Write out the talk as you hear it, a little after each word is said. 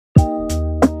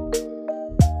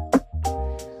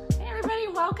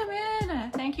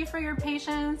for your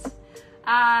patience.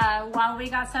 While we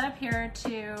got set up here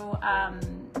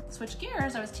to switch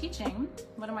gears, I was teaching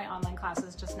one of my online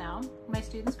classes just now. My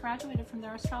students graduated from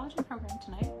their astrology program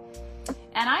tonight.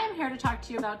 And I am here to talk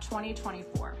to you about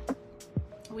 2024.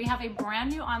 We have a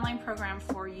brand new online program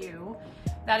for you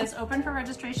that is open for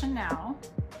registration now.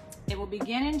 It will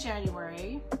begin in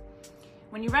January.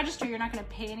 When you register, you're not going to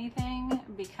pay anything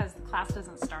because the class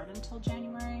doesn't start until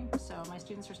January. So my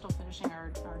students are still finishing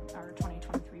our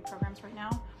 2023 programs right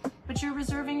now. But you're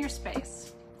reserving your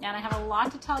space. And I have a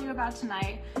lot to tell you about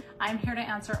tonight. I'm here to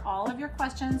answer all of your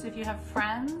questions. If you have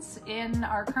friends in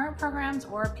our current programs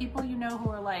or people you know who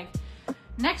are like,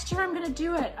 next year I'm going to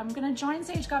do it. I'm going to join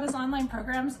Sage Goddess online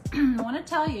programs. I want to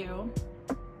tell you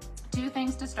 2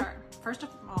 things to start. First of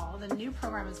all, the new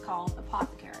program is called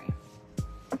Apothecary.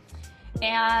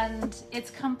 And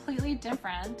it's completely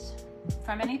different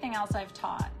from anything else I've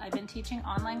taught. I've been teaching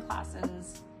online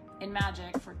classes in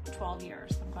magic for 12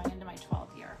 years. I'm going into my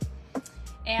 12th year.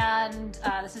 And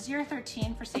this is year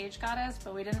 13 for Sage Goddess,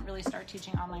 but we didn't really start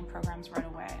teaching online programs right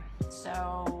away.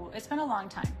 So it's been a long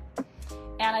time.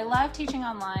 And I love teaching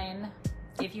online.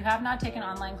 If you have not taken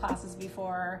online classes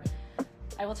before,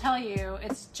 I will tell you,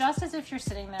 it's just as if you're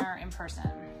sitting there in person.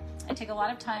 I take a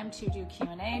lot of time to do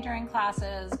Q&A during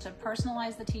classes, to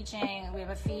personalize the teaching. We have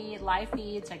a feed, live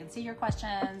feed, so I can see your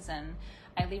questions, and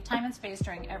I leave time and space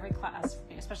during every class,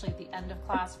 especially at the end of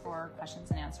class for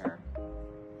questions and answer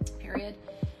period.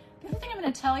 The other thing I'm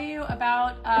going to tell you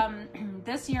about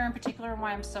this year in particular, and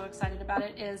why I'm so excited about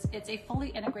it, is it's a fully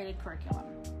integrated curriculum.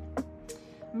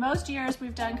 Most years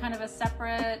we've done kind of a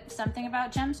separate, something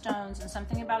about gemstones and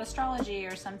something about astrology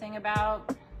or something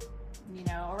about, you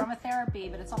know, aromatherapy,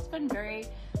 but it's also been very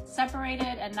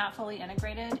separated and not fully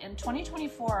integrated. In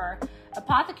 2024,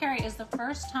 Apothecary is the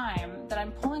first time that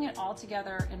I'm pulling it all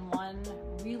together in one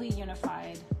really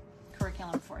unified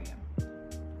curriculum for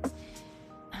you.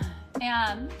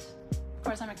 And of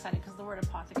course I'm excited because the word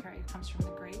apothecary comes from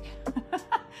the Greek.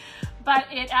 But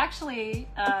it actually,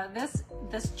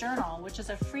 this journal, which is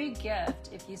a free gift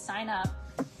if you sign up,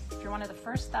 if you're one of the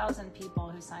first 1,000 people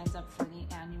who signs up for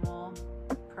the annual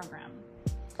program,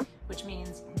 which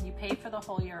means you pay for the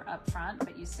whole year up front,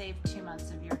 but you save 2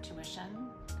 months of your tuition.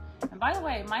 And by the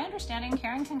way, my understanding,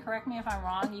 Karen can correct me if I'm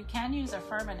wrong, you can use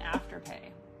Affirm and Afterpay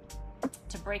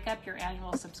to break up your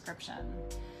annual subscription.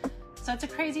 So it's a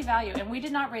crazy value. And we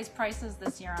did not raise prices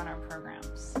this year on our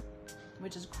programs,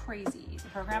 which is crazy. The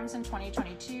programs in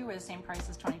 2022 were the same price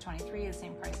as 2023, the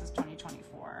same price as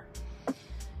 2024.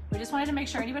 We just wanted to make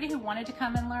sure anybody who wanted to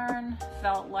come and learn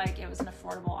felt like it was an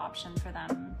affordable option for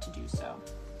them to do so.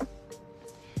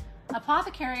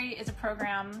 Apothecary is a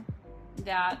program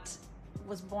that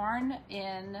was born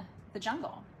in the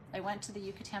jungle. I went to the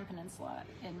Yucatan Peninsula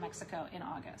in Mexico in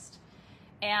August.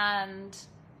 And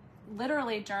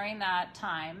literally during that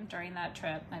time, during that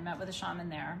trip, I met with a shaman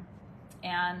there,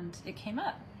 and it came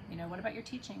up, you know, what about your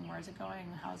teaching? Where is it going?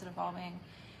 How is it evolving?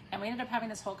 And we ended up having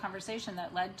this whole conversation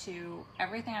that led to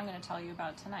everything I'm going to tell you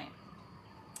about tonight.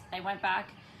 I went back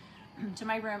to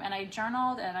my room and I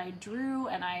journaled and I drew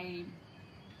and I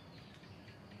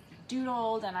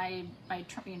doodled and I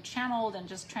channeled and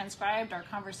just transcribed our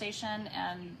conversation,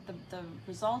 and the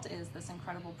result is this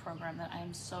incredible program that I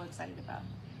am so excited about.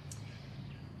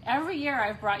 Every year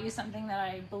I've brought you something that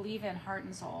I believe in heart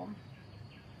and soul,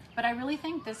 but I really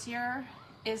think this year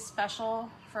is special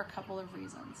for a couple of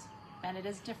reasons, and it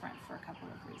is different for a couple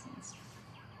of reasons.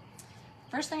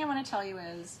 First thing I want to tell you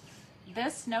is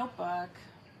this notebook,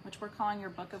 which we're calling your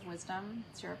Book of Wisdom,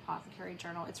 it's your apothecary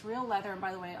journal. It's real leather, and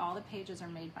by the way, all the pages are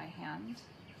made by hand.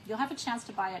 You'll have a chance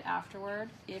to buy it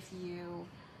afterward if you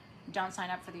don't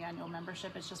sign up for the annual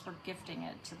membership. It's just we're gifting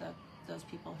it to those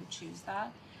people who choose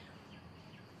that.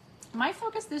 My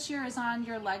focus this year is on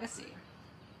your legacy.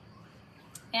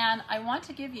 And I want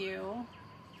to give you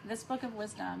this Book of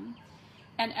Wisdom.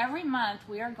 And every month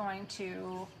we are going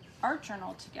to art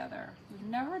journal together. We've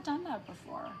never done that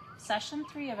before. Session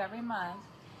 3 of every month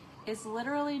is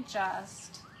literally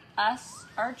just us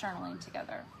art journaling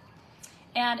together.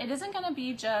 And it isn't going to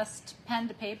be just pen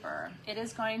to paper. It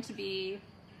is going to be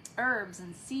herbs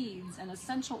and seeds and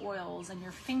essential oils and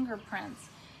your fingerprints.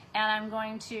 And I'm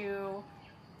going to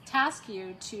task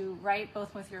you to write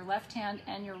both with your left hand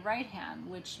and your right hand,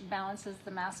 which balances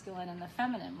the masculine and the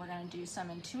feminine. We're going to do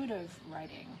some intuitive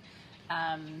writing,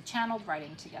 channeled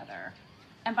writing together.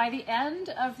 And by the end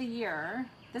of the year,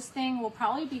 this thing will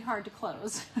probably be hard to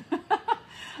close.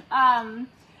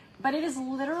 But it is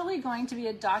literally going to be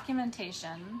a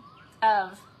documentation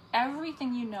of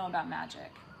everything you know about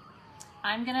magic.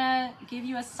 I'm gonna give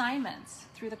you assignments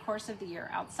through the course of the year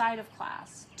outside of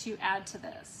class to add to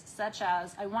this, such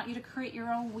as I want you to create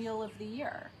your own wheel of the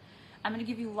year. I'm gonna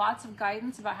give you lots of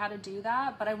guidance about how to do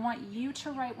that, but I want you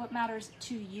to write what matters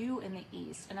to you in the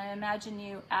East. And I imagine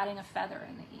you adding a feather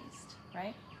in the East,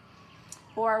 right?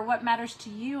 Or what matters to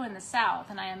you in the South,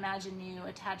 and I imagine you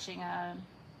attaching a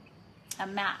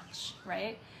match,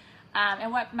 right?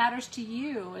 And what matters to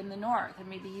you in the North, and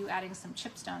maybe you adding some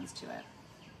chipstones to it.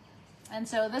 And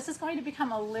so this is going to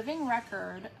become a living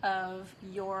record of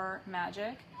your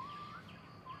magic.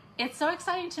 It's so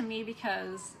exciting to me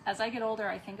because as I get older,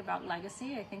 I think about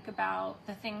legacy. I think about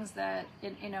the things that,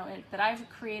 that I've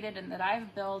created and that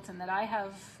I've built and that I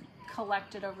have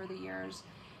collected over the years.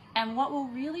 And what will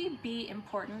really be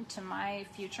important to my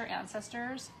future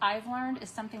ancestors, I've learned, is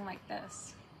something like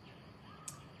this.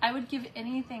 I would give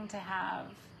anything to have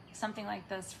something like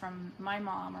this from my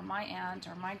mom or my aunt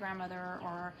or my grandmother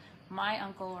or my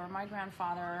uncle or my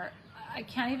grandfather. I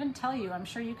can't even tell you, I'm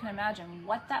sure you can imagine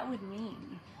what that would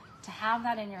mean to have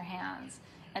that in your hands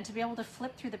and to be able to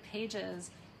flip through the pages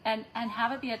and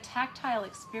have it be a tactile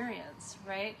experience,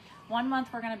 right? 1 month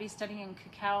we're going to be studying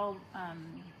cacao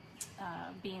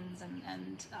beans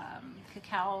and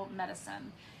cacao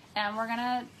medicine. And we're going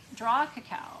to draw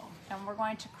cacao, and we're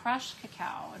going to crush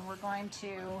cacao, and we're going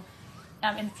to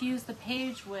infuse the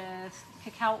page with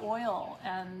cacao oil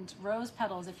and rose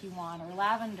petals if you want, or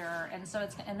lavender. And so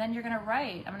and then you're going to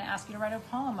write. I'm going to ask you to write a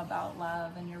poem about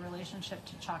love and your relationship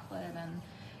to chocolate. And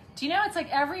do you know, it's like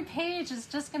every page is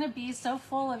just going to be so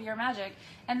full of your magic.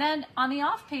 And then on the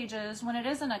off pages, when it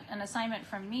isn't an assignment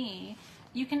from me,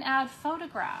 you can add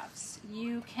photographs.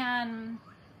 You can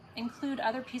include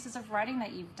other pieces of writing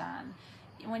that you've done.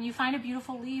 When you find a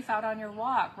beautiful leaf out on your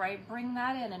walk, right, bring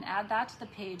that in and add that to the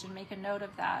page and make a note of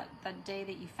that day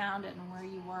that you found it and where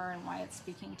you were and why it's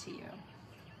speaking to you.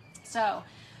 So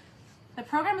the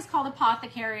program is called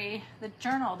Apothecary. The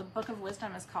journal, the Book of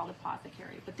Wisdom, is called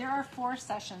Apothecary. But there are 4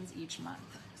 sessions each month.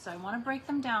 So I want to break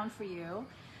them down for you.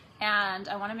 And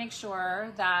I want to make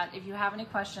sure that if you have any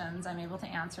questions, I'm able to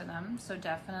answer them. So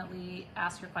definitely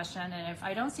ask your question. And if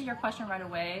I don't see your question right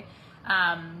away,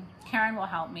 Karen will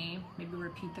help me maybe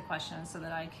repeat the question so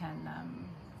that I can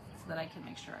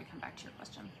make sure I come back to your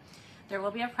question. There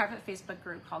will be a private Facebook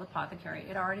group called Apothecary.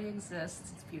 It already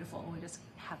exists. It's beautiful. We just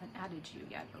haven't added you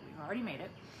yet, but we've already made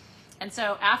it. And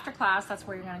so after class, that's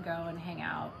where you're going to go and hang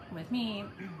out with me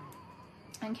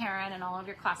and Karen and all of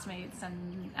your classmates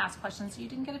and ask questions you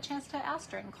didn't get a chance to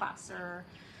ask during class.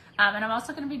 And I'm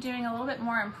also going to be doing a little bit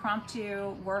more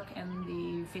impromptu work in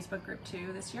the Facebook group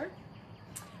too this year.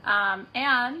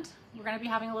 And we're going to be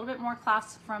having a little bit more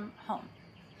class from home.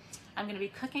 I'm going to be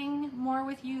cooking more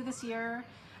with you this year.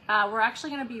 We're actually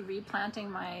going to be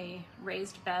replanting my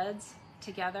raised beds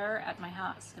together at my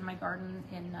house, in my garden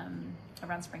in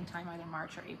around springtime, either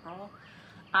March or April.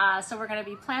 So we're going to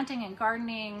be planting and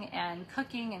gardening and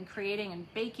cooking and creating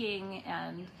and baking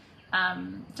and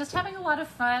just having a lot of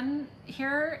fun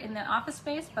here in the office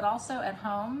space, but also at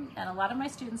home. And a lot of my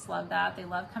students love that. They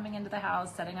love coming into the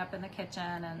house, setting up in the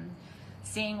kitchen and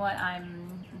seeing what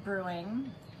I'm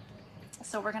brewing.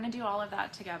 So we're going to do all of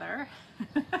that together.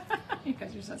 You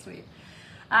guys are so sweet.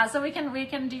 So we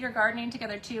can do your gardening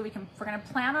together too. We're going to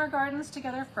plan our gardens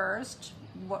together first.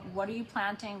 What are you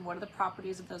planting? What are the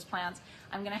properties of those plants?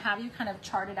 I'm going to have you kind of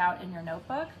chart it out in your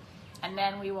notebook, and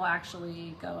then we will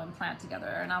actually go and plant together.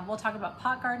 And we'll talk about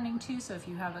pot gardening too. So if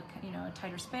you have a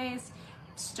tighter space,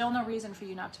 still no reason for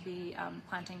you not to be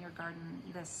planting your garden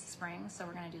this spring. So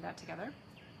we're going to do that together.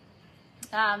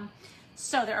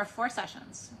 So there are 4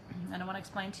 sessions, and I want to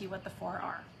explain to you what the 4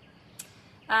 are.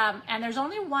 And there's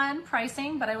only one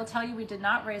pricing, but I will tell you we did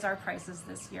not raise our prices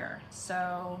this year.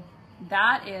 So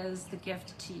that is the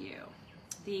gift to you.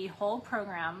 The whole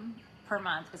program per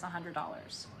month is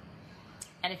 $100.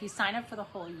 And if you sign up for the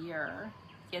whole year,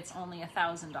 it's only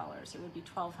 $1,000. It would be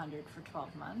 $1,200 for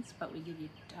 12 months, but we give you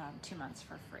 2 months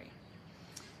for free.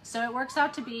 So it works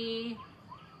out to be,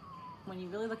 when you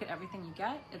really look at everything you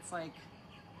get, it's like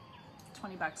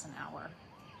 20 bucks an hour,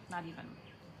 not even.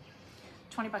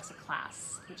 20 bucks a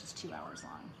class, which is 2 hours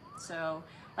long. So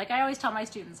like I always tell my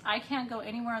students, I can't go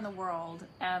anywhere in the world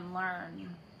and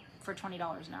learn for $20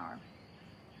 an hour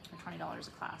or $20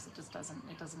 a class. It just doesn't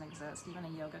exist, even a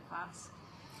yoga class.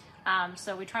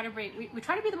 So we try to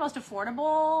be the most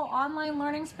affordable online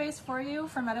learning space for you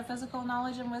for metaphysical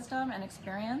knowledge and wisdom and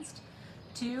experienced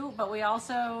too. But we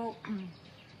also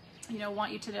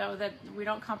want you to know that we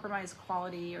don't compromise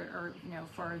quality or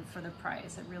for the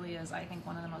price. It really is, I think,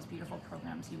 one of the most beautiful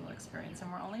programs you will experience. And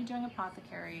we're only doing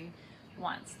Apothecary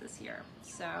once this year.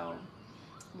 So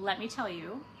let me tell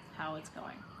you how it's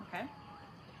going, okay?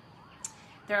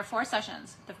 There are 4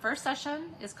 sessions. The first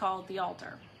session is called the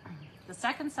altar. The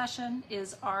second session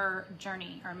is our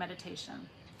journey, our meditation.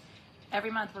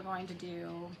 Every month we're going to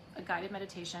do a guided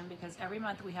meditation because every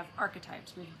month we have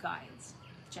archetypes, we have guides.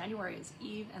 January is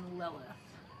Eve and Lilith.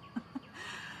 The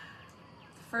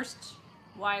first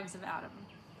wives of Adam,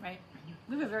 right?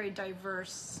 We have a very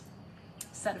diverse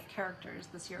set of characters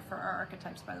this year for our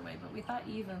archetypes, by the way, but we thought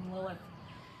Eve and Lilith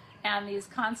and these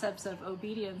concepts of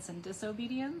obedience and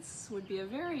disobedience would be a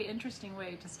very interesting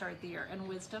way to start the year. And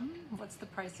wisdom, what's the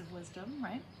price of wisdom,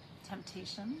 right?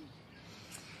 Temptation.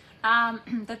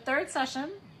 The third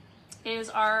session is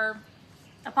our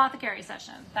apothecary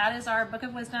session. That is our Book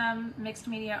of Wisdom, mixed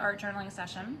media art journaling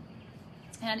session,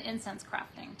 and incense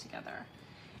crafting together.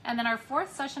 And then our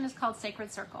fourth session is called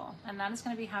Sacred Circle, and that is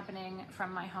going to be happening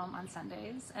from my home on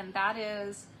Sundays. And that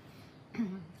is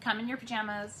come in your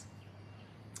pajamas.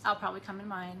 I'll probably come in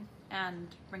mine, and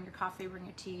bring your coffee, bring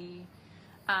your tea,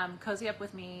 cozy up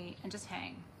with me, and just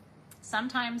hang.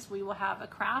 Sometimes we will have a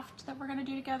craft that we're going to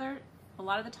do together. A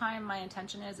lot of the time my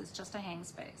intention is it's just a hang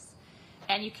space.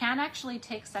 And you can actually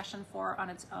take session 4 on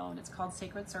its own. It's called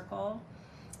Sacred Circle,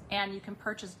 and you can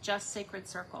purchase just Sacred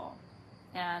Circle.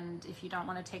 And if you don't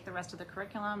want to take the rest of the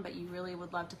curriculum, but you really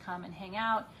would love to come and hang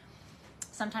out,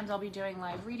 sometimes I'll be doing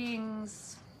live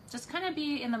readings, just kind of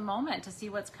be in the moment to see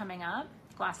what's coming up.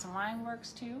 Glass of wine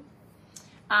works too.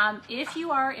 If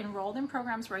you are enrolled in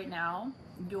programs right now,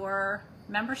 your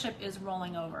membership is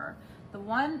rolling over. The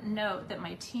one note that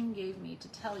my team gave me to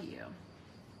tell you,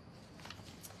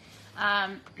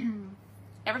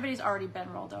 everybody's already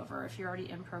been rolled over if you're already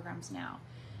in programs now.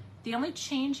 The only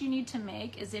change you need to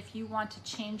make is if you want to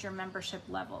change your membership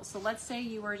level. So let's say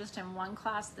you were just in one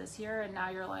class this year and now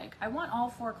you're like, I want all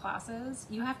 4 classes.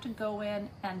 You have to go in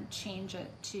and change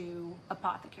it to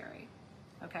apothecary,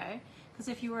 okay? Because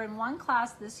if you were in one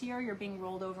class this year, you're being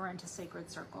rolled over into Sacred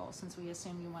Circle since we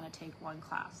assume you want to take one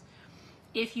class.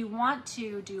 If you want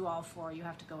to do all 4, you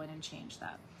have to go in and change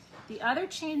that. The other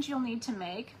change you'll need to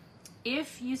make,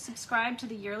 if you subscribe to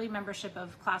the yearly membership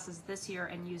of classes this year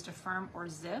and used Affirm or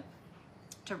Zip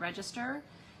to register,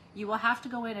 you will have to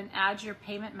go in and add your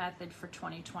payment method for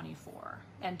 2024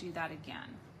 and do that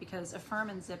again because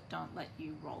Affirm and Zip don't let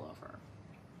you roll over.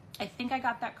 I think I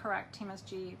got that correct, Team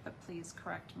SG, but please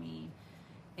correct me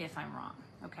if I'm wrong,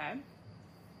 okay?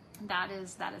 That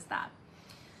is that.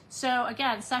 So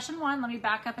again, session 1, let me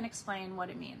back up and explain what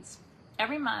it means.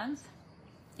 Every month,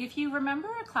 if you remember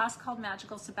a class called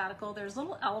Magical Sabbatical, there's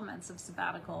little elements of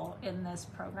sabbatical in this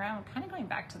program. I'm kind of going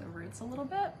back to the roots a little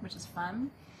bit, which is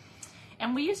fun.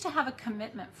 And we used to have a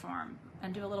commitment form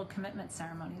and do a little commitment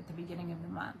ceremony at the beginning of the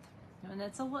month. And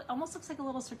it's almost looks like a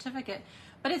little certificate,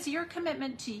 but it's your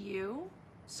commitment to you.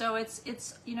 So it's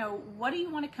you know, what do you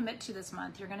want to commit to this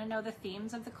month? You're going to know the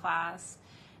themes of the class.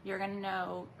 You're going to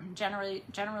know generally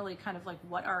kind of like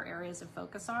what our areas of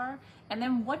focus are. And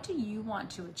then what do you want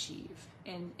to achieve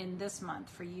in this month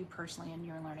for you personally in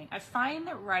your learning? I find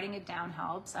that writing it down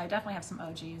helps. I definitely have some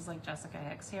OGs like Jessica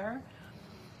Hicks here.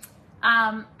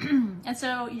 And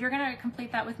so you're going to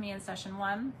complete that with me in session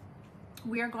 1.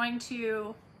 We are going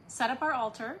to set up our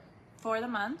altar for the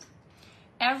month.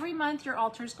 Every month your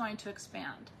altar is going to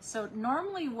expand. So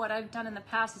normally what I've done in the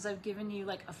past is I've given you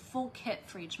like a full kit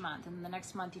for each month, and the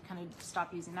next month you kind of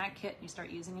stop using that kit, you start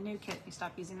using a new kit, you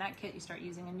stop using that kit, you start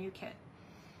using a new kit.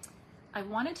 I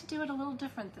wanted to do it a little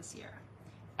different this year.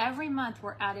 Every month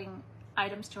we're adding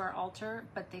items to our altar,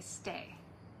 but they stay,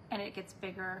 and it gets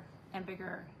bigger and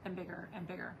bigger and bigger and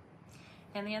bigger.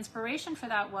 And the inspiration for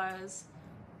that was,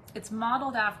 it's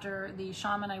modeled after the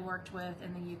shaman I worked with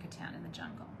in the Yucatan in the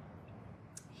jungle.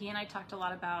 He and I talked a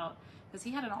lot about, because he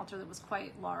had an altar that was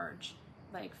quite large,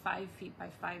 like 5 feet by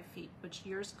 5 feet, which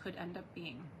yours could end up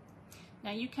being. Now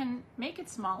you can make it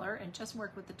smaller and just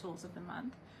work with the tools of the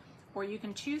month, or you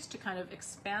can choose to kind of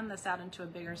expand this out into a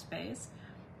bigger space.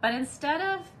 But instead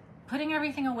of putting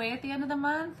everything away at the end of the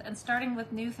month and starting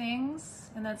with new things,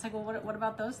 and then it's like, well, what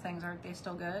about those things? Aren't they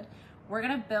still good? We're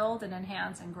gonna build and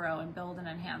enhance and grow and build and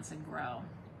enhance and grow.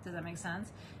 Does that make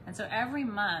sense? And so every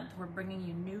month we're bringing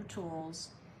you new tools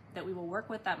that we will work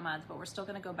with that month, but we're still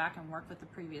going to go back and work with the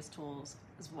previous tools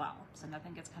as well. So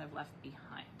nothing gets kind of left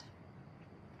behind.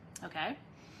 Okay.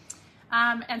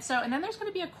 And then there's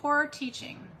going to be a core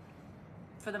teaching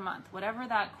for the month, whatever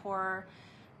that core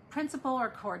principle or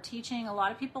core teaching. A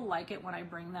lot of people like it when I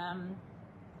bring them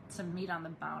some meat on the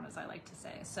bone, as I like to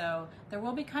say. So there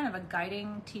will be kind of a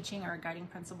guiding teaching or a guiding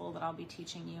principle that I'll be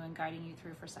teaching you and guiding you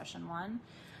through for session 1.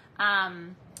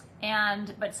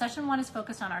 But session 1 is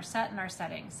focused on our set and our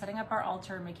setting, setting up our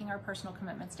altar, making our personal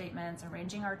commitment statements,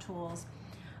 arranging our tools.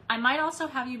 I might also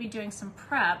have you be doing some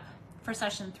prep for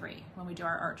session 3 when we do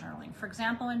our art journaling. For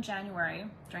example, in January,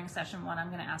 during session 1, I'm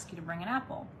going to ask you to bring an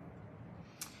apple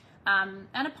and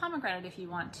a pomegranate if you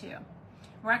want to.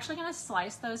 We're actually going to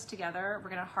slice those together. We're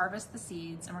going to harvest the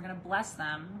seeds and we're going to bless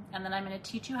them. And then I'm going to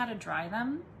teach you how to dry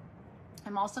them.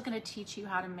 I'm also going to teach you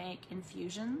how to make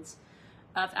infusions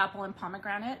of apple and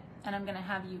pomegranate. And I'm going to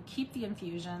have you keep the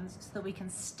infusions so that we can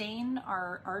stain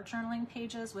our art journaling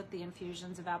pages with the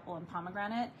infusions of apple and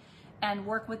pomegranate and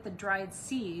work with the dried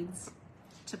seeds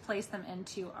to place them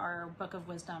into our book of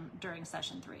wisdom during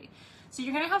session 3. So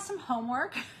you're going to have some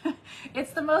homework.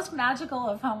 It's the most magical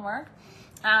of homework.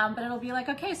 But it'll be like,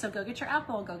 okay, so go get your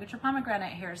apple, go get your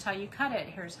pomegranate. Here's how you cut it.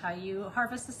 Here's how you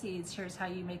harvest the seeds. Here's how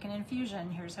you make an infusion.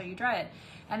 Here's how you dry it.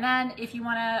 And then if you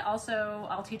want to also,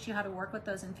 I'll teach you how to work with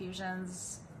those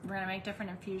infusions. We're going to make different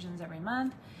infusions every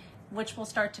month, which will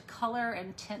start to color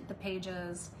and tint the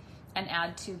pages and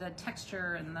add to the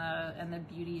texture and the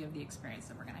beauty of the experience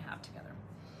that we're going to have together.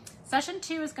 Session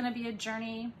 2 is going to be a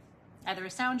journey, either a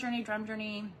sound journey, drum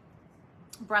journey,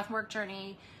 breathwork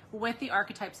journey, with the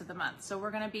archetypes of the month. So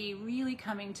we're going to be really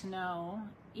coming to know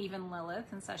even Lilith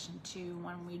in session 2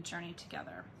 when we journey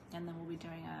together. And then we'll be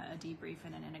doing a debrief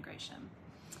and an integration.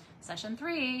 Session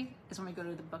 3 is when we go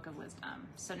to the Book of Wisdom.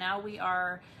 So now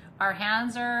our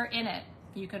hands are in it.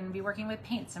 You can be working with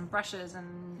paints and brushes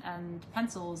and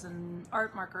pencils and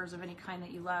art markers of any kind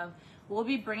that you love. We'll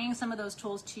be bringing some of those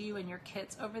tools to you in your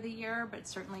kits over the year, but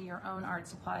certainly your own art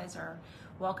supplies are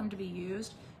welcome to be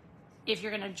used. If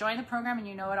you're going to join the program and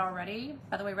you know it already,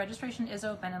 by the way, registration is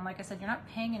open. And like I said, you're not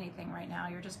paying anything right now.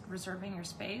 You're just reserving your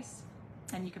space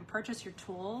and you can purchase your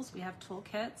tools. We have tool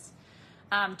kits,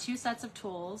 2 sets of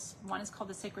tools. One is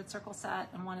called the Sacred Circle set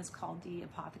and one is called the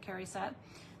Apothecary set.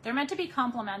 They're meant to be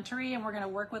complementary and we're going to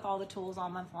work with all the tools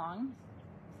all month long,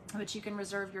 but you can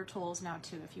reserve your tools now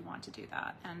too if you want to do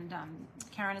that. And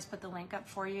Karen has put the link up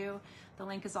for you. The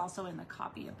link is also in the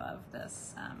copy above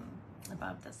this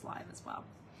live as well.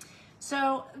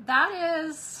 So that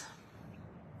is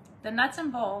the nuts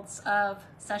and bolts of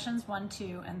sessions 1,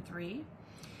 2, and 3.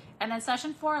 And then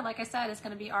session 4, like I said, is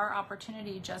going to be our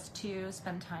opportunity just to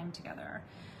spend time together.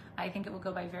 I think it will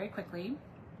go by very quickly.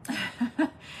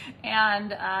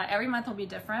 And every month will be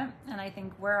different. And I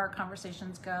think where our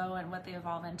conversations go and what they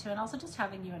evolve into, and also just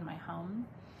having you in my home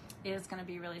is going to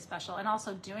be really special. And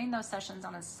also doing those sessions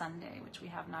on a Sunday, which we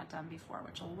have not done before,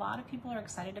 which a lot of people are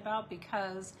excited about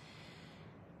because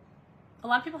a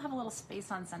lot of people have a little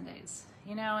space on Sundays,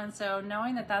 you know, and so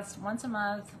knowing that that's once a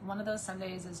month, one of those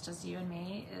Sundays is just you and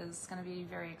me is going to be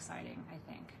very exciting,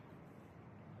 I think.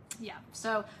 Yeah,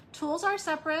 so tools are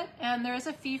separate and there is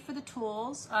a fee for the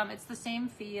tools. It's the same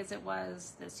fee as it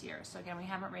was this year. So again, we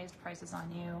haven't raised prices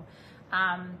on you.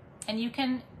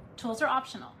 And tools are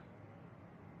optional.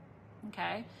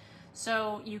 Okay,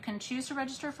 so you can choose to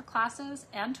register for classes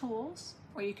and tools,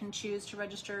 or you can choose to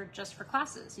register just for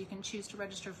classes. You can choose to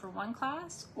register for one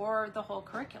class or the whole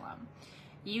curriculum.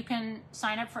 You can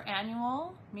sign up for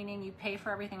annual, meaning you pay for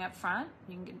everything up front.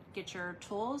 You can get your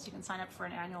tools. You can sign up for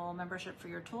an annual membership for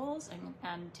your tools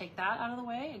and take that out of the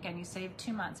way. Again, you save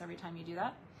 2 months every time you do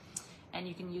that. And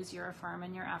you can use your Affirm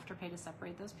and your Afterpay to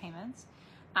separate those payments.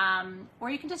 Or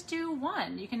you can just do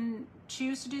one. You can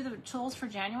choose to do the tools for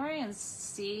January and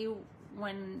see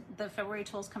when the February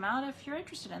tools come out if you're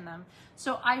interested in them.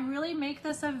 So I really make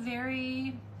this a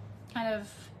very kind of,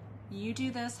 you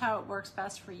do this how it works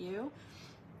best for you.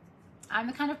 I'm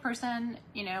the kind of person,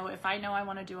 you know, if I know I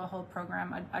want to do a whole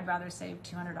program, I'd rather save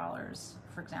 $200,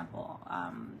 for example,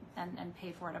 and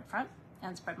pay for it up front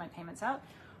and spread my payments out.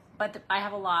 But I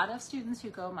have a lot of students who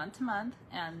go month to month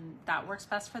and that works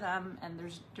best for them. And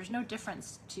there's no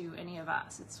difference to any of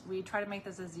us. We try to make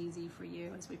this as easy for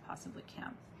you as we possibly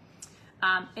can.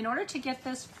 In order to get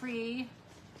this free,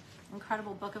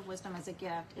 incredible Book of Wisdom as a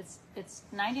gift, it's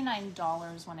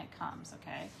 $99 when it comes,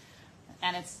 okay?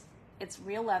 And it's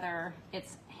real leather,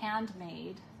 it's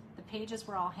handmade. The pages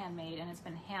were all handmade and it's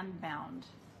been hand bound.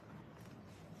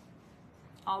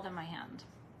 All done by hand.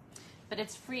 But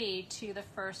it's free to the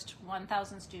first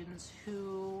 1,000 students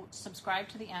who subscribe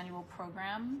to the annual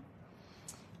program.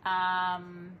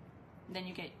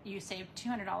 Then you save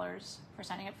 $200 for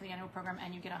signing up for the annual program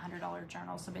and you get a $100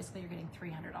 journal. So basically you're getting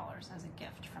 $300 as a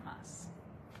gift from us.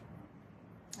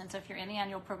 And so if you're in the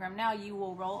annual program now, you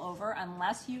will roll over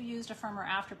unless you used Affirm or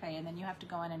Afterpay, and then you have to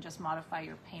go in and just modify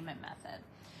your payment method.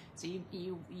 So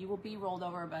you will be rolled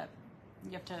over, but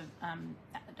you have to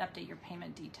update your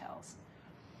payment details.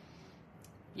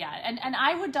 Yeah, and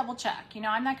I would double check. You know,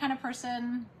 I'm that kind of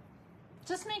person.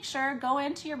 Just make sure, go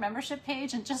into your membership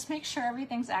page and just make sure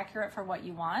everything's accurate for what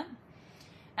you want.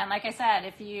 And like I said,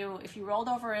 if you rolled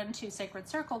over into Sacred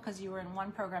Circle because you were in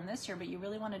one program this year, but you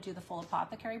really want to do the full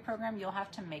apothecary program, you'll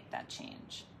have to make that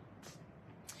change.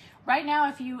 Right now,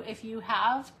 if you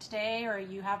have today or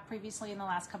you have previously in the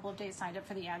last couple of days signed up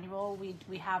for the annual,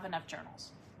 we have enough journals.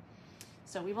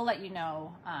 So we will let you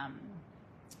know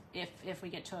if we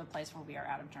get to a place where we are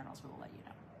out of journals, we will let you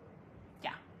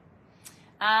know.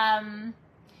 Yeah.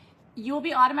 You will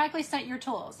be automatically sent your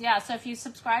tools. Yeah, so if you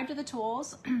subscribe to the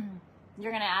tools,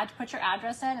 you're going to put your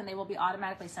address in and they will be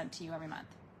automatically sent to you every month.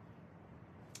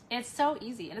 It's so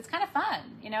easy and it's kind of fun.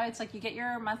 You know, it's like you get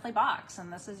your monthly box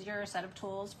and this is your set of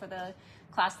tools for the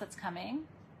class that's coming.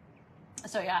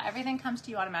 So yeah, everything comes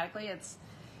to you automatically. It's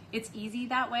easy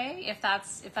that way. If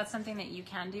that's something that you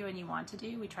can do and you want to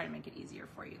do, we try to make it easier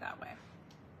for you that way.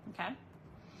 Okay.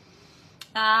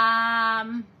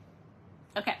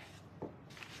 Okay.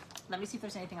 Let me see if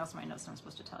there's anything else in my notes that I'm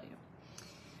supposed to tell you.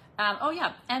 Oh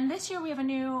yeah, and this year we have a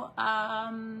new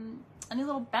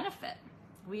little benefit.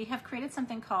 We have created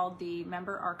something called the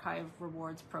Member Archive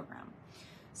Rewards Program.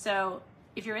 So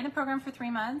if you're in the program for 3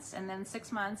 months and then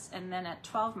 6 months and then at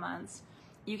 12 months,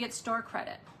 you get store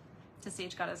credit to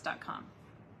sagegoddess.com,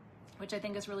 which I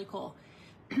think is really cool.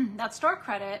 That store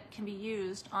credit can be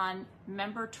used on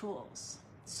member tools.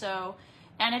 So,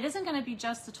 and it isn't going to be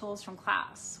just the tools from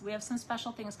class. We have some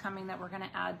special things coming that we're going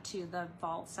to add to the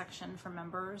vault section for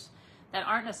members that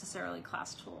aren't necessarily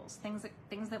class tools. Things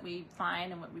that we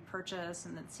find and what we purchase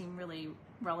and that seem really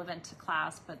relevant to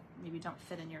class, but maybe don't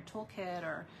fit in your toolkit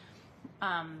or,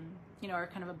 you know, are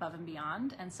kind of above and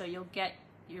beyond. And so you'll get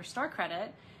your store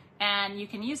credit and you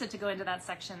can use it to go into that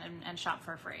section and shop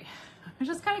for free, which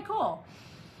is kind of cool.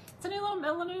 It's a new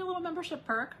little membership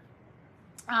perk.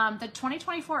 The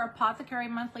 2024 Apothecary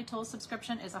monthly tool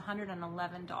subscription is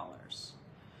 $111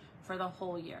 for the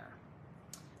whole year.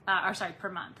 Per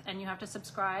month. And you have to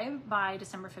subscribe by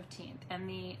December 15th. And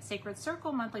the Sacred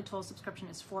Circle monthly tool subscription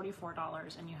is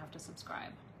 $44 and you have to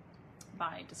subscribe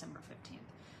by December 15th.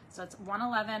 So it's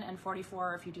 $111 and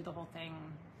 $44. If you do the whole thing,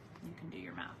 you can do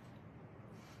your math.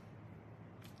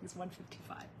 It's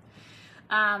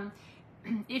 $155.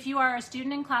 If you are a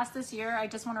student in class this year, I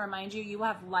just want to remind you, you will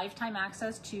have lifetime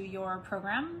access to your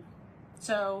program.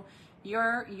 So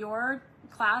your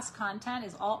class content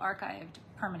is all archived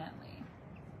permanently.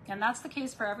 And that's the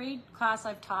case for every class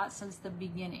I've taught since the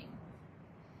beginning.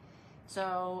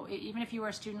 So even if you were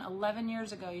a student 11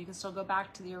 years ago, you can still go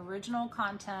back to the original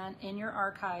content in your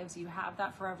archives. You have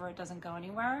that forever. It doesn't go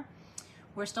anywhere.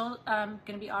 We're still going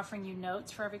to be offering you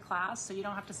notes for every class, so you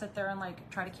don't have to sit there and like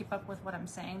try to keep up with what I'm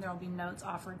saying. There will be notes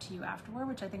offered to you afterward,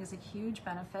 which I think is a huge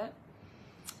benefit.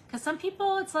 Because some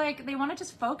people, it's like they want to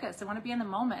just focus. They want to be in the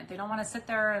moment. They don't want to sit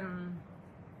there and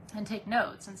take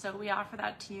notes. And so we offer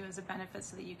that to you as a benefit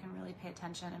so that you can really pay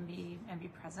attention and be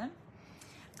present.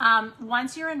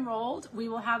 Once you're enrolled, we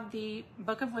will have the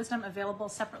Book of Wisdom available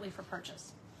separately for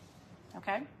purchase.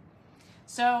 Okay?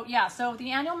 So yeah, so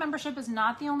the annual membership is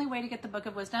not the only way to get the Book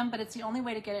of Wisdom, but it's the only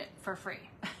way to get it for free.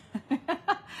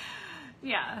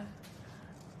 Yeah.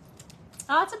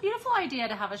 Oh, it's a beautiful idea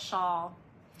to have a shawl.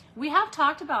 We have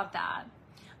talked about that.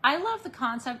 I love the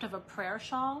concept of a prayer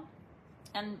shawl.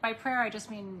 And by prayer, I just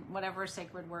mean whatever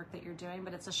sacred work that you're doing,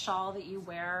 but it's a shawl that you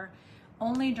wear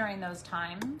only during those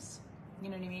times. You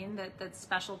know what I mean? That's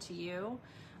special to you.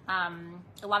 A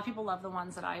lot of people love the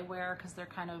ones that I wear because they're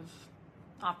kind of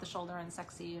off the shoulder and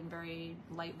sexy and very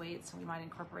lightweight. So we might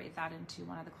incorporate that into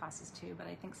one of the classes too. But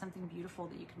I think something beautiful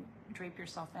that you can drape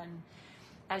yourself in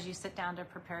as you sit down to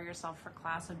prepare yourself for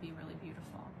class would be really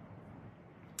beautiful.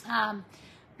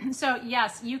 So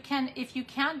yes, you can, if you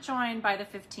can't join by the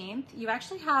 15th, you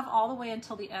actually have all the way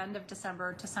until the end of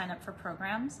December to sign up for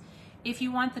programs. If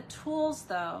you want the tools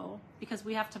though, because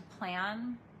we have to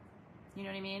plan, you know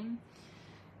what I mean?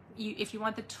 If you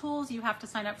want the tools, you have to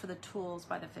sign up for the tools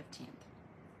by the 15th.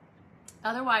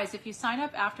 Otherwise, if you sign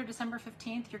up after December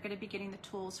 15th, you're going to be getting the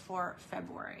tools for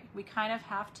February. We kind of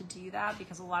have to do that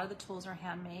because a lot of the tools are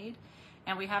handmade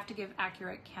and we have to give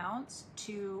accurate counts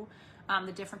to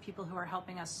the different people who are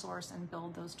helping us source and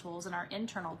build those tools, and our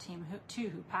internal team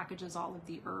who packages all of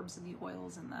the herbs and the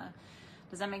oils and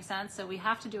does that make sense? So we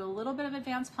have to do a little bit of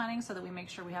advanced planning so that we make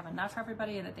sure we have enough for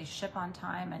everybody and that they ship on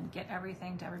time and get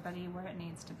everything to everybody where it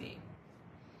needs to be.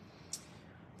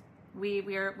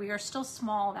 We are still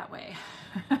small that way.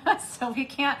 So we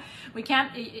can't,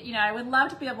 you know, I would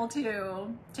love to be able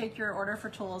to take your order for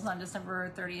tools on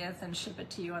December 30th and ship it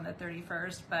to you on the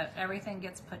 31st, but everything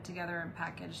gets put together and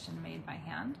packaged and made by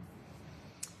hand.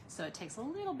 So it takes a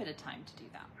little bit of time to do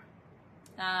that.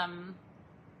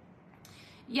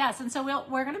 Yes, and so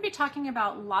we're going to be talking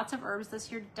about lots of herbs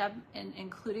this year, Deb,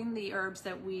 including the herbs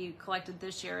that we collected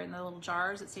this year in the little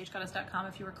jars at sagegoddess.com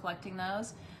if you were collecting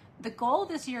those. The goal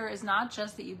this year is not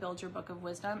just that you build your book of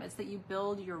wisdom, it's that you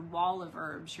build your wall of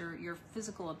herbs, your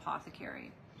physical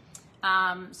apothecary,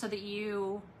 so that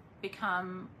you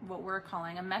become what we're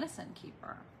calling a medicine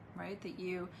keeper, right? That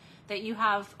you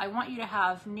have, I want you to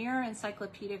have near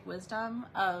encyclopedic wisdom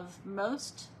of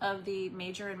most of the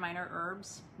major and minor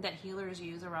herbs that healers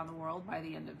use around the world by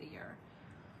the end of the year.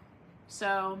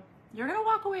 So you're going to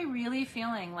walk away really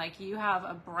feeling like you have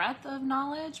a breadth of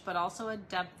knowledge, but also a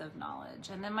depth of knowledge.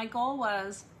 And then my goal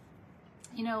was,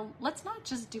 you know, let's not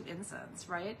just do incense,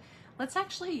 right? Let's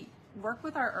actually work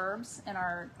with our herbs and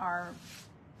our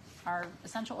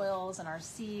essential oils and our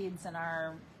seeds and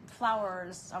our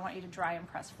flowers. I want you to dry and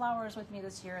press flowers with me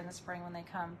this year in the spring when they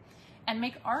come, and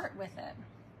make art with it,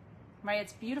 right?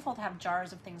 It's beautiful to have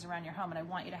jars of things around your home, and I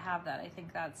want you to have that. I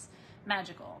think that's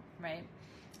magical, right?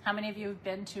 How many of you have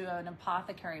been to an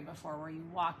apothecary before where you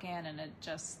walk in and it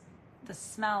just, the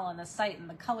smell and the sight and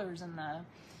the colors and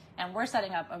we're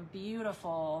setting up a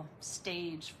beautiful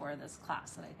stage for this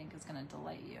class that I think is going to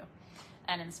delight you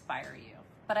and inspire you.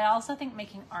 But I also think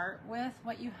making art with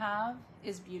what you have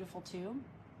is beautiful too.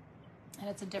 And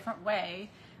it's a different way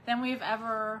than we've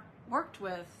ever worked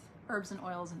with herbs and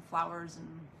oils and flowers and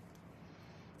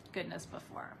goodness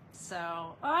before.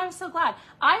 So I'm so glad.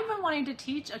 I've been wanting to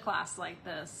teach a class like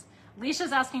this.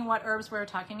 Alicia's asking what herbs we're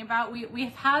talking about.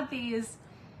 We've had these,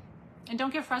 and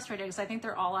don't get frustrated because I think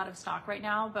they're all out of stock right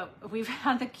now, but we've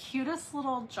had the cutest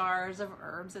little jars of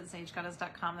herbs at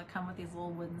sagegoddess.com that come with these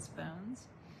little wooden spoons.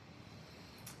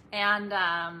 And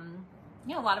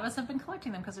you know, a lot of us have been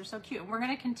collecting them because they're so cute. And we're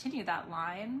going to continue that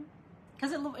line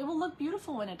because it will look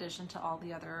beautiful in addition to all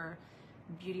the other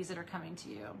beauties that are coming to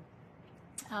you.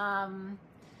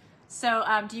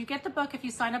 Do you get the book if you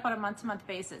sign up on a month-to-month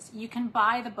basis? You can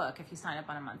buy the book if you sign up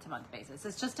on a month-to-month basis.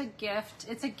 It's just a gift.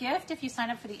 It's a gift if you sign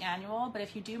up for the annual, but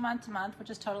if you do month-to-month, which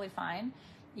is totally fine,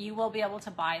 you will be able to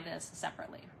buy this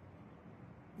separately.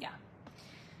 Yeah.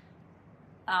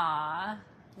 I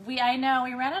know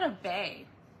we ran out of bay.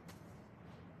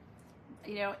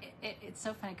 You know, it's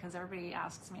so funny because everybody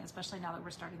asks me, especially now that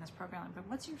we're starting this program, but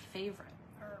what's your favorite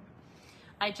herb?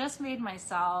 I just made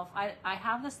myself, I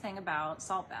have this thing about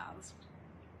salt baths,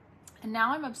 and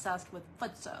now I'm obsessed with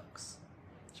foot soaks,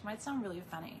 which might sound really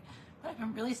funny, but I've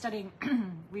been really studying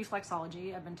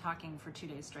reflexology. I've been talking for 2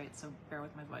 days straight, so bear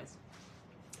with my voice.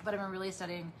 But I've been really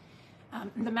studying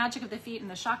the magic of the feet and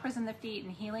the chakras in the feet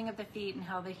and healing of the feet and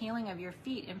how the healing of your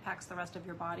feet impacts the rest of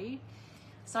your body.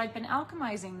 So I've been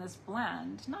alchemizing this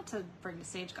blend, not to bring to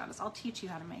Sage Goddess, I'll teach you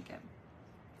how to make it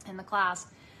in the class,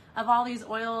 of all these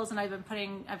oils, and I've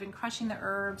been crushing the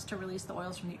herbs to release the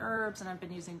oils from the herbs, and I've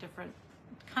been using different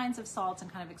kinds of salts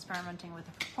and kind of experimenting with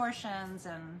the proportions,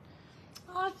 and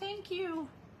oh, thank you.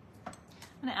 I'm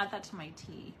gonna add that to my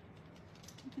tea.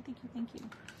 Thank you.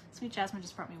 Sweet Jasmine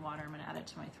just brought me water. I'm gonna add it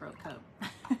to my throat coat.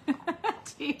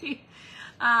 Tea.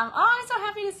 Oh, I'm so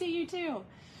happy to see you too.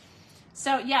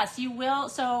 So yes, you will.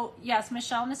 So yes,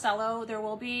 Michelle Nacello, there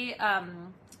will be,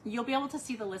 you'll be able to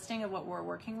see the listing of what we're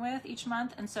working with each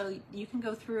month. And so you can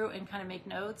go through and kind of make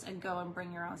notes and go and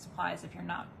bring your own supplies if you're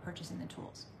not purchasing the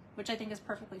tools, which I think is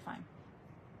perfectly fine.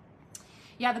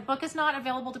 Yeah, the book is not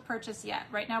available to purchase yet.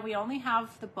 Right now, we only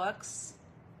have the books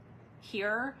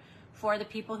here for the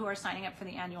people who are signing up for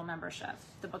the annual membership,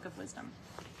 the Book of Wisdom,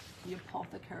 the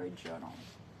Apothecary Journal.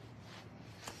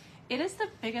 It is the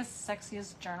biggest,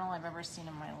 sexiest journal I've ever seen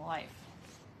in my life.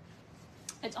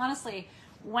 It's honestly,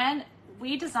 when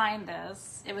we designed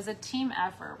this, it was a team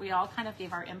effort. We all kind of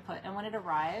gave our input. And when it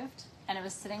arrived and it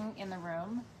was sitting in the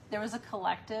room, there was a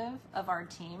collective of our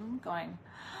team going,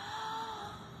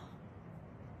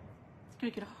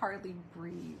 we could hardly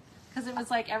breathe. Because it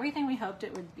was like everything we hoped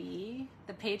it would be.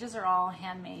 The pages are all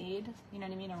handmade, you know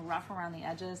what I mean, and rough around the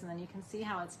edges. And then you can see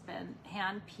how it's been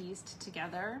hand pieced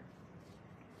together.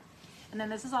 And then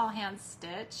this is all hand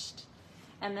stitched.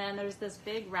 And then there's this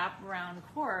big wraparound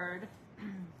cord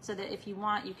so that if you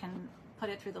want, you can put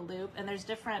it through the loop. And there's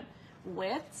different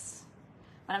widths.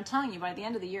 But I'm telling you, by the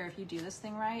end of the year, if you do this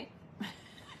thing right,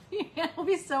 it'll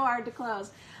be so hard to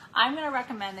close. I'm going to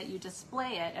recommend that you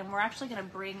display it. And we're actually going to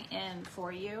bring in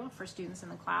for you, for students in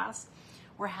the class,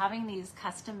 we're having these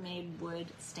custom-made wood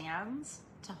stands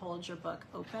to hold your book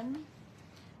open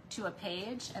to a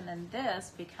page. And then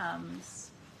this becomes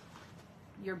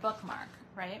your bookmark,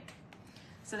 right?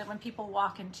 So that when people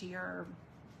walk into your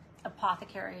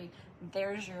apothecary,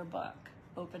 there's your book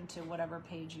open to whatever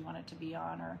page you want it to be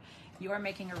on, or you're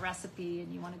making a recipe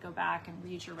and you want to go back and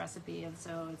read your recipe, and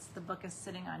so the book is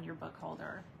sitting on your book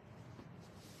holder.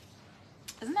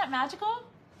 Isn't that magical?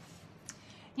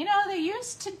 You know, they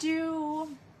used to do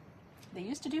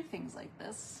things like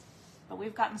this, but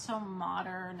we've gotten so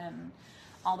modern and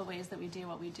all the ways that we do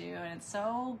what we do, and it's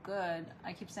so good.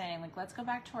 I keep saying, like, let's go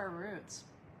back to our roots,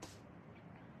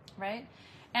 right?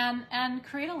 And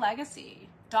create a legacy.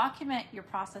 Document your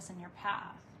process and your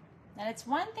path. And it's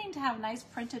one thing to have nice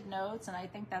printed notes, and I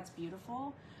think that's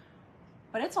beautiful,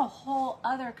 but it's a whole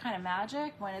other kind of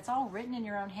magic when it's all written in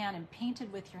your own hand and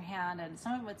painted with your hand, and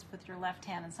some of it's with your left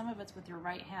hand and some of it's with your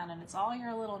right hand, and it's all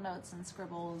your little notes and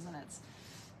scribbles, and it's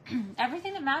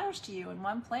everything that matters to you in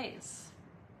one place.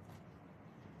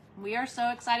 We are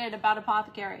so excited about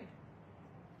Apothecary.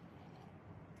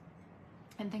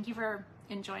 And thank you for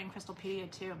enjoying Crystalpedia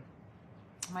too.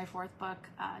 My 4th book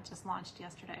just launched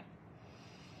yesterday.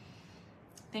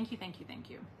 Thank you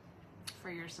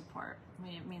for your support. I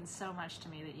mean, it means so much to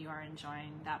me that you are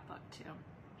enjoying that book too.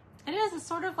 It is, it's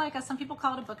sort of like some people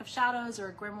call it a book of shadows or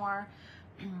a grimoire.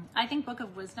 I think book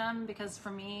of wisdom, because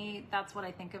for me, that's what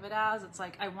I think of it as. It's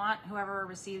like, I want whoever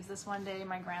receives this one day,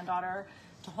 my granddaughter,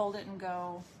 to hold it and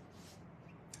go,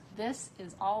 this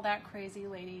is all that crazy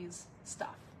lady's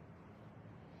stuff.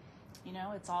 You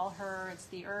know, it's all her, it's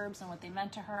the herbs and what they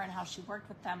meant to her and how she worked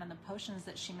with them and the potions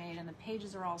that she made, and the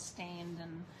pages are all stained,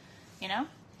 and, you know?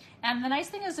 And the nice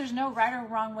thing is there's no right or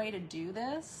wrong way to do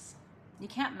this. You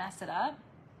can't mess it up.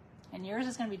 And yours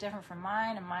is going to be different from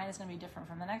mine, and mine is going to be different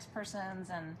from the next person's.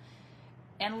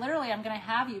 And literally, I'm going to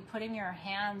have you putting your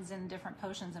hands in different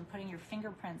potions and putting your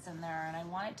fingerprints in there. And I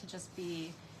want it to just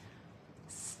be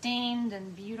stained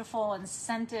and beautiful and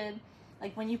scented.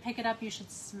 Like when you pick it up, you should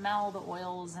smell the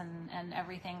oils and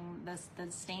everything,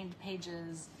 the stained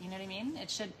pages. You know what I mean?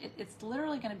 It's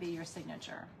literally going to be your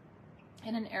signature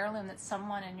in an heirloom that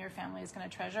someone in your family is going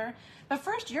to treasure. But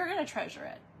first, you're going to treasure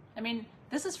it. I mean,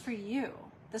 this is for you.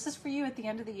 This is for you at the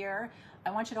end of the year.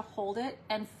 I want you to hold it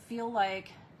and feel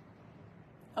like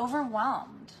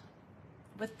overwhelmed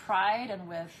with pride and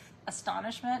with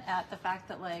astonishment at the fact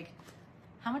that, like,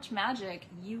 how much magic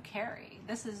you carry.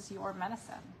 This is your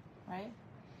medicine, right?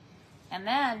 And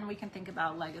then we can think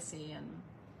about legacy. And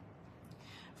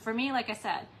for me, like I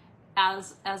said,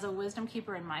 as a wisdom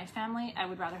keeper in my family, I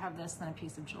would rather have this than a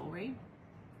piece of jewelry.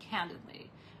 Candidly,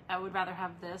 I would rather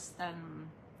have this than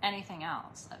anything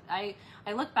else. I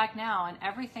look back now, and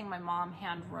everything my mom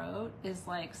hand wrote is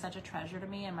like such a treasure to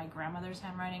me, and my grandmother's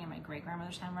handwriting and my great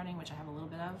grandmother's handwriting, which I have a little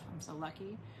bit of. I'm so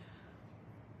lucky.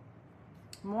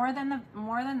 More than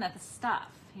the stuff,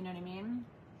 you know what I mean?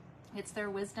 It's their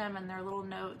wisdom and their little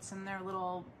notes and their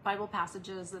little Bible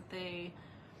passages that they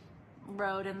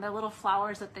wrote, and the little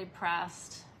flowers that they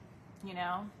pressed, you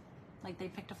know? Like they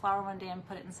picked a flower one day and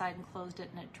put it inside and closed it,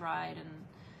 and it dried, and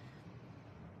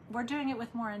we're doing it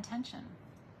with more intention.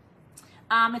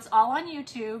 It's all on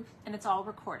YouTube, and it's all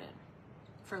recorded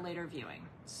for later viewing.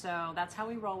 So that's how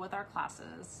we roll with our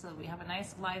classes. So we have a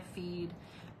nice live feed.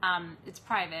 It's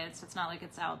private, so it's not like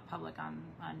it's out public on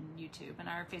YouTube. And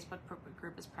our Facebook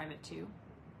group is private too.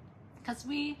 Because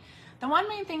the one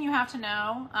main thing you have to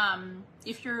know,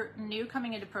 if you're new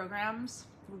coming into programs,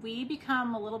 we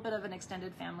become a little bit of an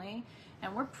extended family,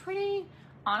 and we're pretty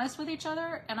honest with each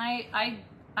other, and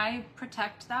I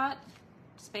protect that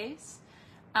space.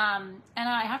 And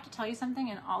I have to tell you something,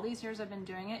 in all these years I've been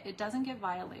doing it, it doesn't get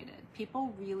violated.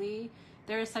 People really,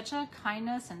 there is such a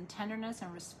kindness and tenderness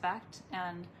and respect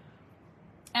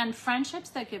and friendships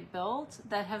that get built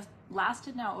that have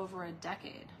lasted now over a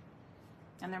decade.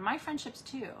 And they're my friendships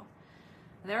too.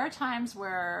 There are times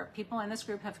where people in this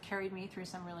group have carried me through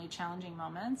some really challenging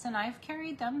moments, and I've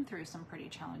carried them through some pretty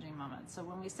challenging moments. So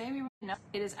when we say we know,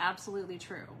 it is absolutely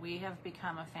true. We have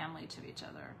become a family to each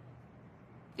other.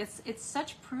 It's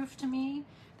such proof to me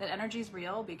that energy is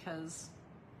real, because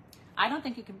I don't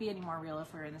think it could be any more real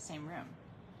if we were in the same room.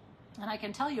 And I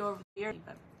can tell you over the years,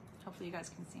 but hopefully you guys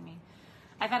can see me.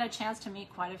 I've had a chance to meet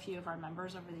quite a few of our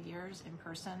members over the years in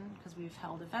person, because we've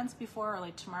held events before. Or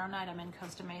like tomorrow night, I'm in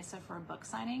Costa Mesa for a book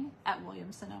signing at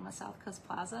Williams-Sonoma South Coast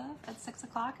Plaza at 6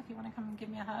 o'clock if you want to come and give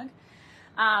me a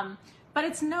hug. But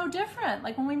it's no different.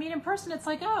 Like when we meet in person, it's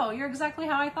like, oh, you're exactly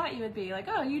how I thought you would be. Like,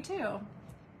 oh, you too.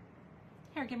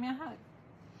 Here, give me a hug.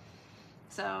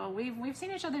 So we've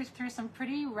seen each other through some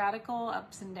pretty radical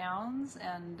ups and downs,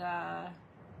 and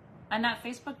that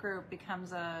Facebook group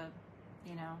becomes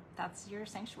that's your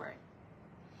sanctuary,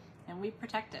 and we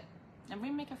protect it, and we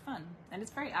make it fun, and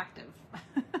it's very active.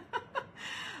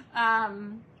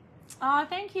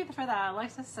 Thank you for that.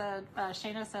 Alexa said,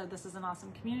 Shayna said, this is an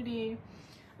awesome community.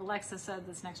 Alexa said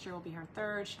this next year will be her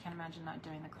 3rd. She can't imagine not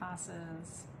doing the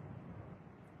classes.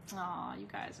 Oh, you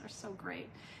guys are so great.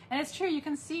 And it's true, you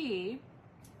can see,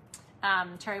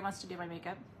 Terry wants to do my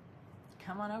makeup.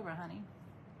 Come on over, honey.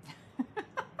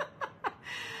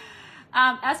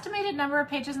 Estimated number of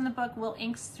pages in the book. Will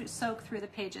ink soak through the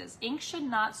pages? Ink should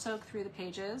not soak through the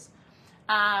pages.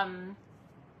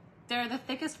 They're the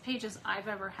thickest pages I've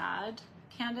ever had,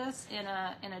 Candace, in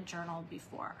a journal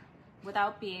before,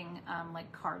 without being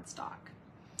like cardstock.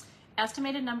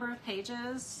 Estimated number of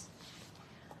pages.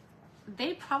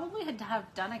 They probably had to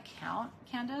have done a count,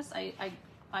 Candace.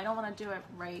 I don't want to do it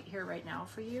right here, right now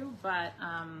for you, but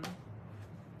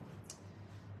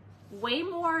way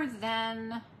more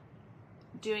than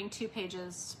doing 2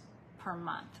 pages per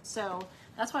month. So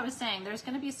that's why I was saying there's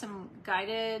going to be some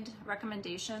guided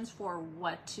recommendations for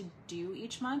what to do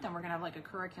each month, and we're going to have like a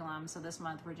curriculum. So this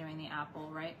month we're doing the apple,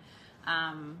 right?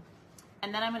 And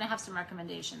then I'm going to have some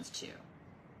recommendations too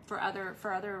for other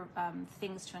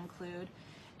things to include.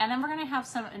 And then we're going to have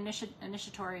some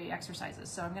initiatory exercises.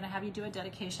 So I'm going to have you do a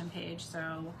dedication page.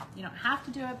 So you don't have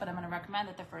to do it, but I'm going to recommend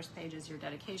that the first page is your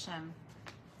dedication.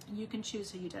 You can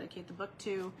choose who you dedicate the book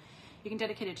to. You can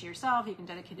dedicate it to yourself. You can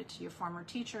dedicate it to your former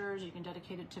teachers. You can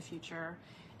dedicate it to future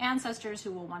ancestors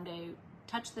who will one day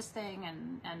touch this thing,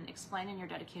 and explain in your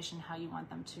dedication how you want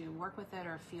them to work with it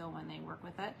or feel when they work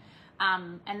with it.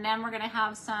 And then we're going to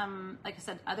have some, like I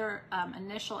said, other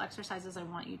initial exercises I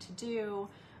want you to do.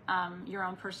 Your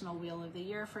own personal wheel of the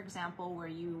year, for example, where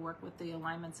you work with the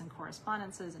alignments and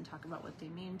correspondences and talk about what they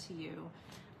mean to you.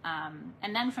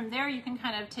 And then from there, you can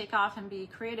kind of take off and be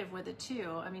creative with it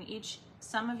too. I mean,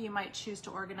 some of you might choose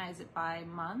to organize it by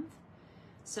month.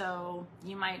 So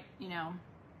you might,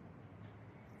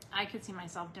 I could see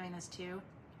myself doing this too.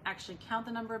 Actually count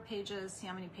the number of pages, see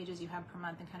how many pages you have per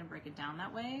month, and kind of break it down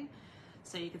that way.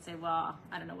 So you could say, well,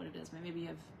 I don't know what it is. Maybe you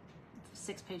have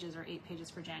 6 pages or 8 pages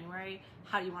for January.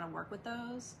 How do you want to work with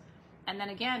those? And then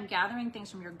again, gathering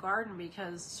things from your garden,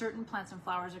 because certain plants and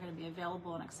flowers are going to be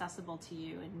available and accessible to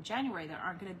you in January that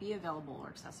aren't going to be available or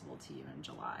accessible to you in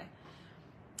July.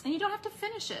 And you don't have to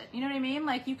finish it. You know what I mean?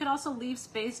 Like, you could also leave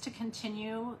space to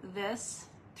continue this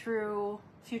through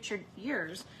future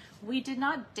years. We did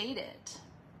not date it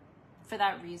for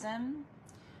that reason,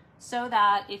 so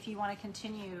that if you want to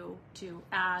continue to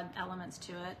add elements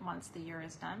to it once the year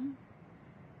is done,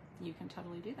 you can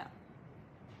totally do that.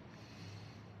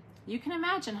 You can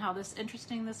imagine how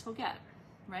interesting this will get,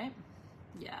 right?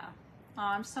 Yeah. Oh,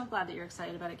 I'm so glad that you're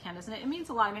excited about it, Candace. And it means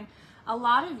a lot. I mean, a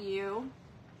lot of you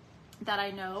that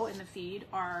I know in the feed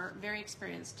are very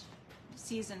experienced,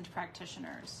 seasoned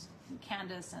practitioners.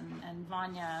 Candace and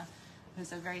Vanya,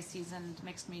 who's a very seasoned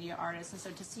mixed media artist. And so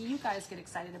to see you guys get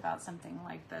excited about something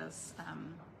like this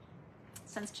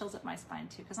sends chills up my spine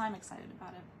too, because I'm excited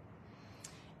about it.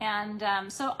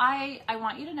 And so I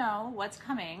want you to know what's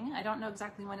coming. I don't know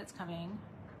exactly when it's coming.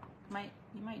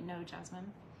 You might know,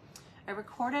 Jasmine. I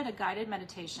recorded a guided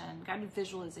meditation, guided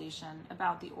visualization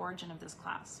about the origin of this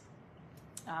class.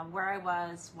 Where I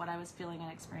was, what I was feeling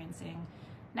and experiencing.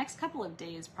 Next couple of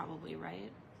days probably,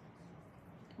 right?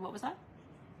 What was that?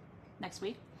 Next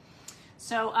week.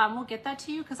 So we'll get that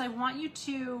to you, because I want you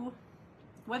to,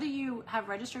 whether you have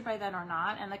registered by then or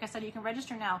not, and like I said, you can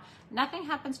register now. Nothing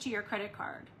happens to your credit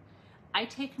card. I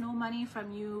take no money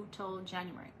from you till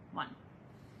January 1.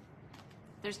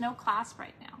 There's no class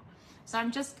right now. So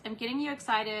I'm getting you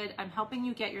excited. I'm helping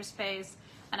you get your space,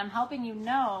 and I'm helping you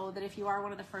know that if you are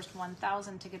one of the first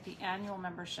 1,000 to get the annual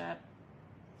membership,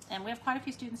 and we have quite a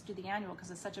few students do the annual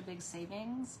because it's such a big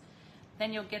savings,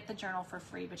 then you'll get the journal for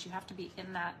free, but you have to be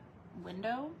in that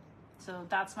window. So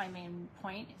that's my main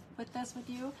point with this with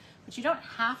you, but you don't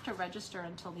have to register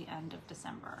until the end of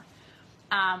December.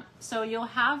 So you'll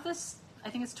have this, I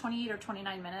think it's 28 or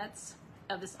 29 minutes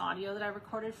of this audio that I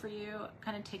recorded for you,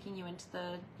 kind of taking you into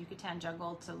the Yucatan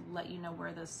jungle to let you know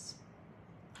where this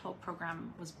whole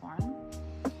program was born.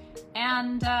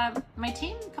 And a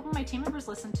couple of my team members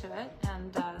listened to it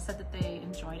and said that they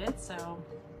enjoyed it, so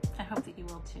I hope that you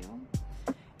will too.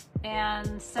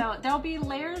 And so there'll be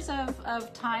layers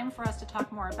of time for us to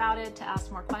talk more about it, to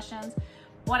ask more questions.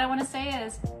 What I want to say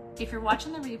is, if you're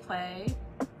watching the replay,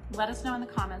 let us know in the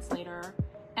comments later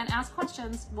and ask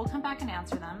questions. We'll come back and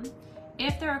answer them.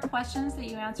 If there are questions that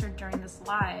you answered during this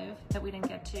live that we didn't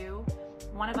get to,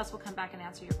 one of us will come back and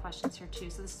answer your questions here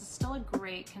too. So this is still a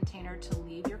great container to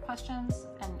leave your questions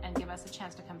and give us a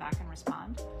chance to come back and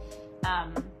respond.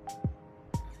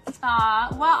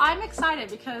 Well, I'm excited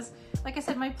because, like I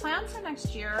said, my plan for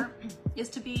next year is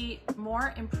to be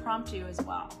more impromptu as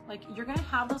well. Like, you're going to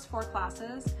have those 4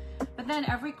 classes, but then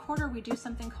every quarter we do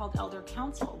something called Elder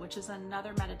Council, which is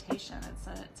another meditation.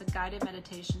 It's a guided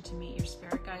meditation to meet your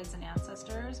spirit guides and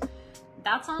ancestors.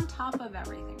 That's on top of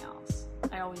everything else.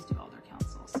 I always do Elder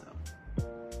Council, so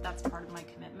that's part of my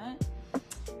commitment.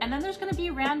 And And then there's going to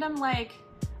be random, like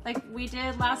we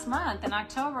did last month in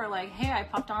October, like, hey, I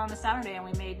popped on a Saturday and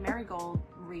we made marigold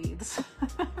wreaths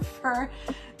for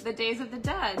the Days of the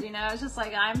Dead. You know, it's just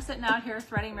like, I'm sitting out here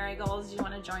threading marigolds. Do you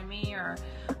want to join me? Or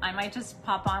I might just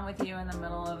pop on with you in the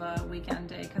middle of a weekend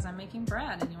day because I'm making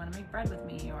bread and you want to make bread with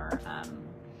me. Or,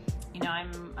 you know,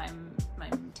 I'm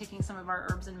taking some of our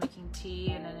herbs and making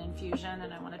tea and an infusion,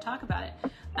 and I want to talk about it.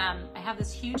 I have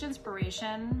this huge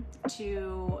inspiration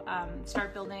to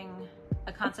start building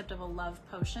a concept of a love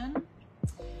potion,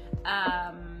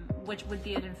 which would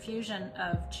be an infusion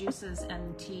of juices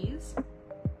and teas.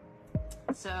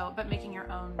 So, but making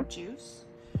your own juice,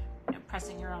 you know,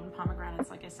 pressing your own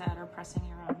pomegranates, like I said, or pressing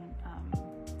your own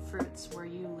fruits where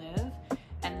you live,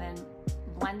 and then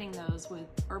blending those with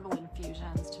herbal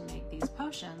infusions to make these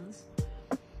potions.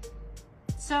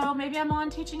 So maybe I'm on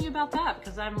teaching you about that,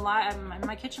 because I'm in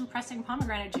my kitchen pressing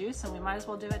pomegranate juice, and we might as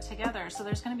well do it together. So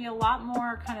there's going to be a lot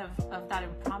more kind of that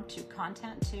impromptu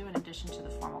content too, in addition to the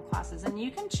formal classes. And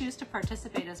you can choose to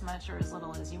participate as much or as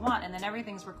little as you want, and then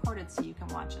everything's recorded so you can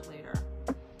watch it later,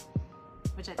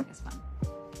 which I think is fun.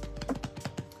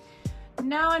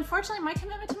 No, unfortunately, my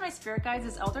commitment to my spirit guides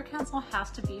is Elder Council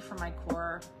has to be for my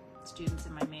core students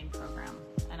in my main program.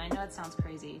 And I know it sounds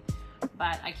crazy,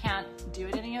 but I can't do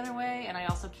it any other way, and I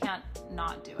also can't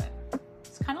not do it.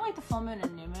 It's kind of like the full moon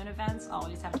and new moon events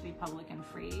always have to be public and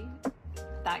free.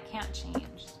 That can't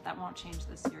change. That won't change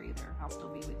this year either. I'll still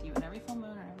be with you at every full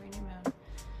moon or every new moon,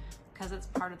 because it's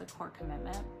part of the core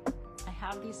commitment. I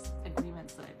have these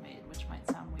agreements that I've made, which might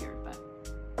sound weird,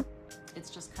 but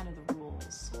it's just kind of the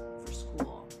rules for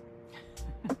school.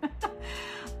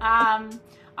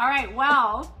 All right,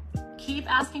 well, keep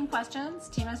asking questions.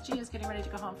 Team SG is getting ready to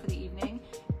go home for the evening.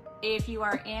 If you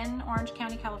are in Orange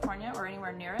County, California, or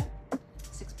anywhere near it,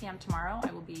 6 p.m. tomorrow,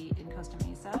 I will be in Costa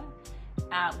Mesa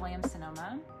at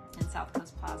Williams-Sonoma in South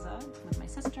Coast Plaza with my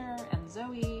sister and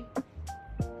Zoe.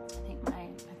 I think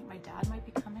my dad might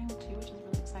be coming too, which is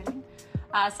really exciting.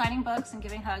 Signing books and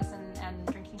giving hugs and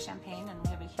drinking champagne, and we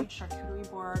have a huge charcuterie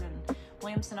board, and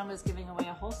Williams-Sonoma is giving away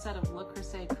a whole set of Le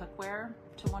Creuset cookware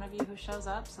to one of you who shows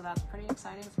up, so that's pretty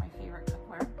exciting. It's my favorite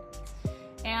cookware.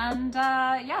 And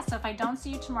yeah, so if I don't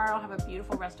see you tomorrow, have a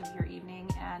beautiful rest of your evening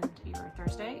and your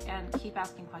Thursday, and keep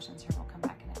asking questions here. We'll come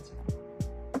back and answer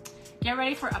them. Get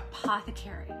ready for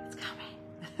Apothecary. It's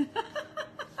coming.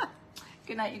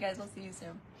 Good night, you guys. We'll see you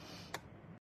soon.